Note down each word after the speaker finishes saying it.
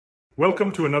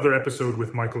Welcome to another episode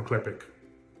with Michael Klepik.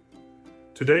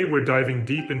 Today we're diving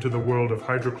deep into the world of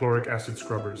hydrochloric acid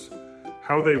scrubbers,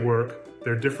 how they work,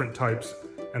 their different types,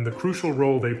 and the crucial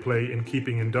role they play in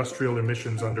keeping industrial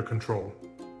emissions under control.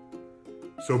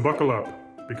 So buckle up,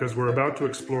 because we're about to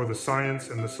explore the science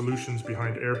and the solutions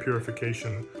behind air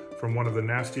purification from one of the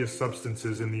nastiest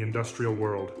substances in the industrial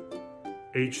world,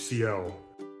 HCl.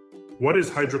 What is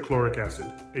hydrochloric acid,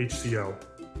 HCl?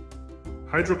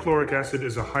 Hydrochloric acid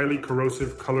is a highly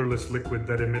corrosive, colorless liquid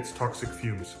that emits toxic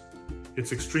fumes.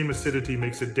 Its extreme acidity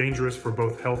makes it dangerous for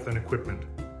both health and equipment.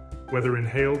 Whether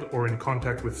inhaled or in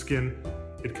contact with skin,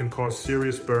 it can cause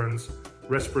serious burns,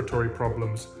 respiratory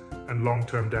problems, and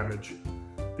long-term damage.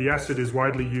 The acid is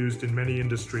widely used in many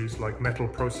industries like metal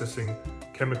processing,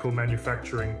 chemical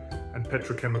manufacturing, and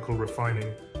petrochemical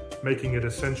refining, making it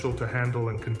essential to handle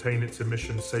and contain its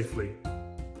emissions safely.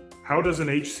 How does an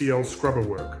HCl scrubber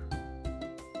work?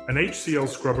 An HCl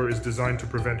scrubber is designed to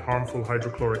prevent harmful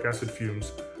hydrochloric acid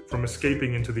fumes from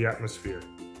escaping into the atmosphere.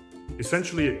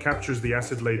 Essentially, it captures the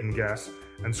acid-laden gas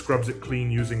and scrubs it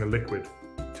clean using a liquid,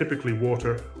 typically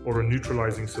water or a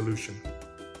neutralizing solution.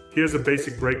 Here's a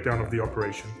basic breakdown of the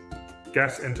operation.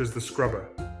 Gas enters the scrubber.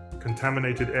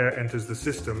 Contaminated air enters the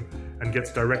system and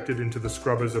gets directed into the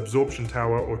scrubber's absorption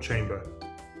tower or chamber.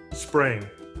 Spraying.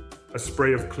 A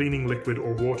spray of cleaning liquid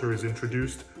or water is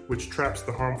introduced, which traps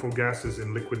the harmful gases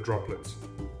in liquid droplets.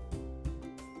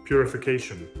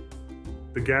 Purification.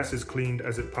 The gas is cleaned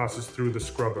as it passes through the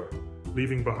scrubber,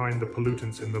 leaving behind the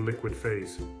pollutants in the liquid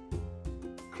phase.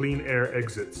 Clean air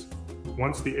exits.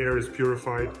 Once the air is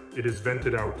purified, it is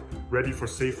vented out, ready for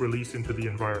safe release into the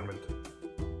environment.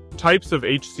 Types of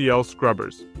HCl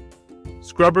scrubbers.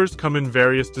 Scrubbers come in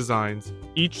various designs,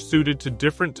 each suited to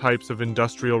different types of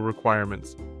industrial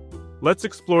requirements. Let's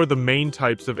explore the main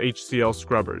types of HCl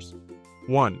scrubbers.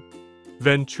 1.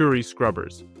 Venturi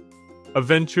scrubbers. A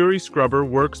Venturi scrubber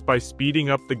works by speeding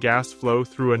up the gas flow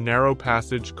through a narrow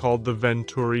passage called the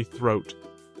Venturi throat.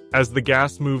 As the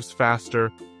gas moves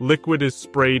faster, liquid is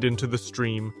sprayed into the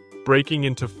stream, breaking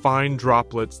into fine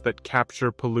droplets that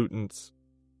capture pollutants.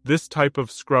 This type of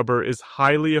scrubber is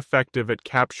highly effective at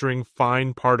capturing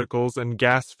fine particles and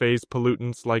gas phase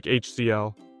pollutants like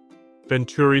HCl.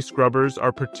 Venturi scrubbers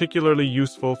are particularly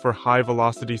useful for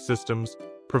high-velocity systems,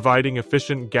 providing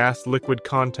efficient gas-liquid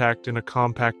contact in a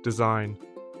compact design.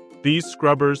 These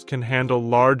scrubbers can handle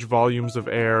large volumes of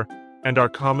air and are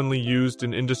commonly used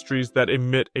in industries that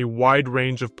emit a wide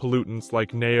range of pollutants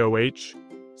like NaOH,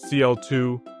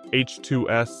 Cl2,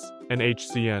 H2S, and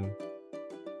HCN.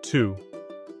 2.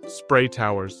 Spray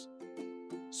towers.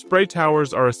 Spray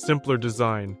towers are a simpler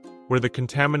design, where the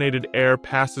contaminated air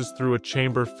passes through a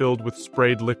chamber filled with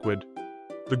sprayed liquid.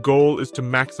 The goal is to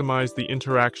maximize the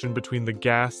interaction between the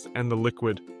gas and the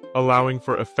liquid, allowing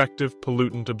for effective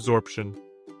pollutant absorption.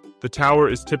 The tower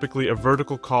is typically a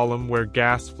vertical column where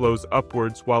gas flows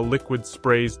upwards while liquid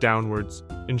sprays downwards,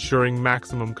 ensuring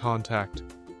maximum contact.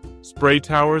 Spray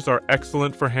towers are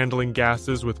excellent for handling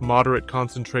gases with moderate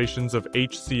concentrations of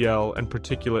HCl and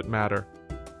particulate matter.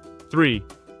 3.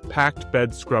 Packed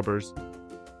bed scrubbers.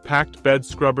 Packed bed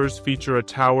scrubbers feature a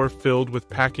tower filled with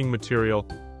packing material,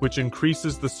 which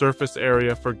increases the surface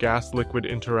area for gas-liquid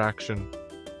interaction.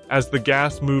 As the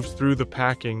gas moves through the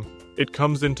packing, it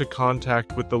comes into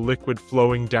contact with the liquid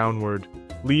flowing downward,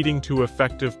 leading to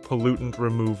effective pollutant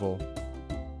removal.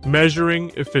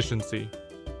 Measuring efficiency.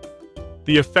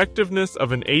 The effectiveness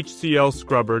of an HCl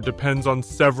scrubber depends on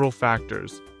several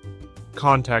factors.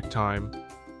 Contact time.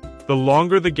 The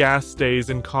longer the gas stays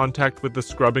in contact with the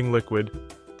scrubbing liquid,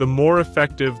 the more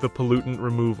effective the pollutant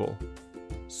removal.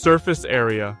 Surface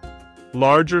area.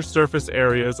 Larger surface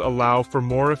areas allow for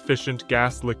more efficient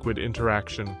gas-liquid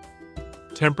interaction.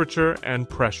 Temperature and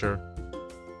pressure.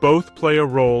 Both play a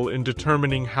role in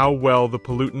determining how well the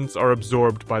pollutants are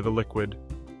absorbed by the liquid.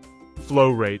 Flow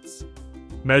rates.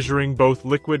 Measuring both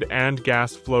liquid and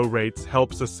gas flow rates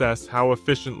helps assess how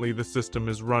efficiently the system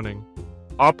is running.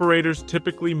 Operators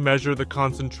typically measure the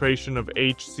concentration of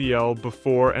HCl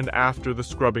before and after the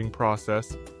scrubbing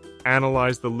process,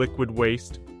 analyze the liquid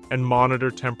waste, and monitor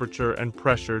temperature and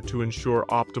pressure to ensure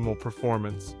optimal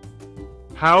performance.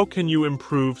 How can you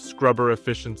improve scrubber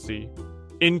efficiency?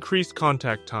 Increase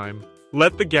contact time.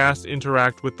 Let the gas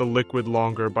interact with the liquid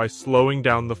longer by slowing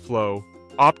down the flow.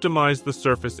 Optimize the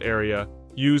surface area.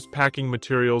 Use packing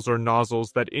materials or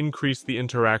nozzles that increase the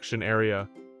interaction area.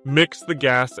 Mix the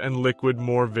gas and liquid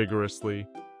more vigorously.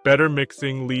 Better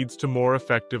mixing leads to more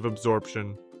effective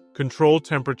absorption. Control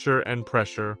temperature and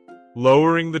pressure.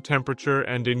 Lowering the temperature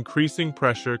and increasing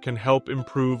pressure can help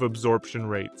improve absorption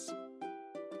rates.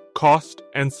 Cost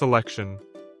and selection.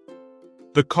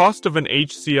 The cost of an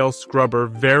HCl scrubber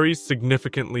varies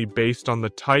significantly based on the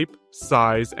type,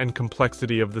 size, and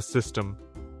complexity of the system.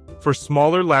 For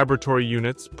smaller laboratory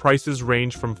units, prices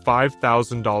range from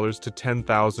 $5,000 to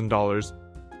 $10,000,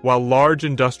 while large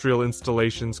industrial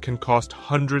installations can cost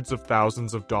hundreds of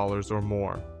thousands of dollars or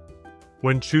more.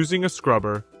 When choosing a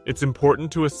scrubber, it's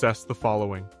important to assess the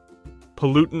following.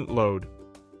 Pollutant load.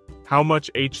 How much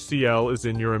HCl is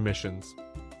in your emissions?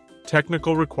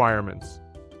 Technical requirements.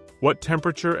 What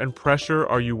temperature and pressure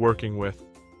are you working with?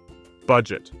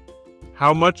 Budget.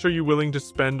 How much are you willing to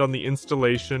spend on the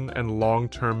installation and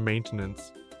long-term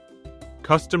maintenance?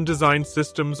 Custom-designed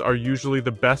systems are usually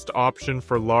the best option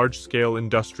for large-scale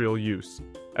industrial use,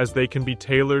 as they can be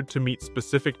tailored to meet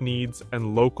specific needs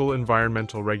and local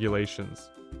environmental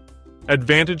regulations.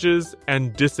 Advantages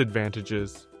and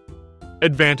disadvantages.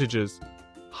 Advantages.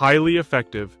 Highly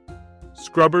effective.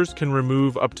 Scrubbers can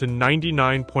remove up to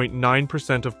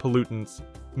 99.9% of pollutants,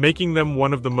 making them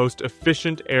one of the most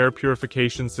efficient air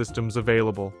purification systems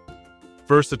available.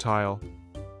 Versatile.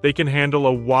 They can handle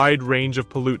a wide range of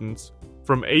pollutants,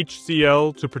 from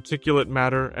HCl to particulate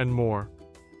matter and more.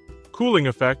 Cooling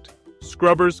effect.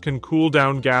 Scrubbers can cool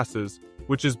down gases,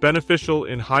 which is beneficial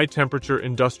in high-temperature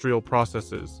industrial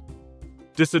processes.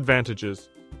 Disadvantages.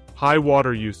 High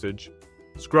water usage.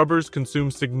 Scrubbers consume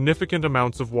significant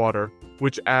amounts of water,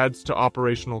 which adds to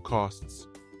operational costs.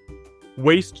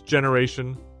 Waste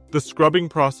generation. The scrubbing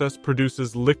process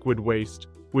produces liquid waste,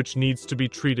 which needs to be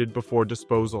treated before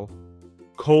disposal.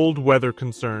 Cold weather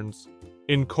concerns.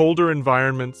 In colder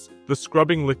environments, the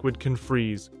scrubbing liquid can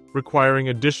freeze, requiring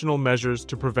additional measures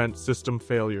to prevent system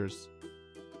failures.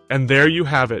 And there you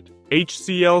have it,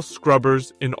 HCl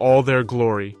scrubbers in all their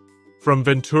glory. From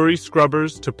Venturi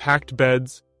scrubbers to packed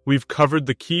beds, we've covered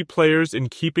the key players in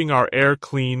keeping our air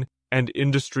clean and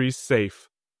industries safe.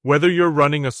 Whether you're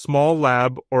running a small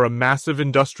lab or a massive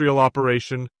industrial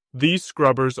operation, these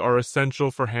scrubbers are essential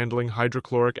for handling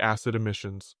hydrochloric acid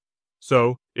emissions.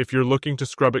 So, if you're looking to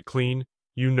scrub it clean,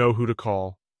 you know who to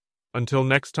call. Until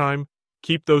next time,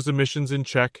 keep those emissions in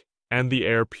check and the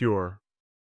air pure.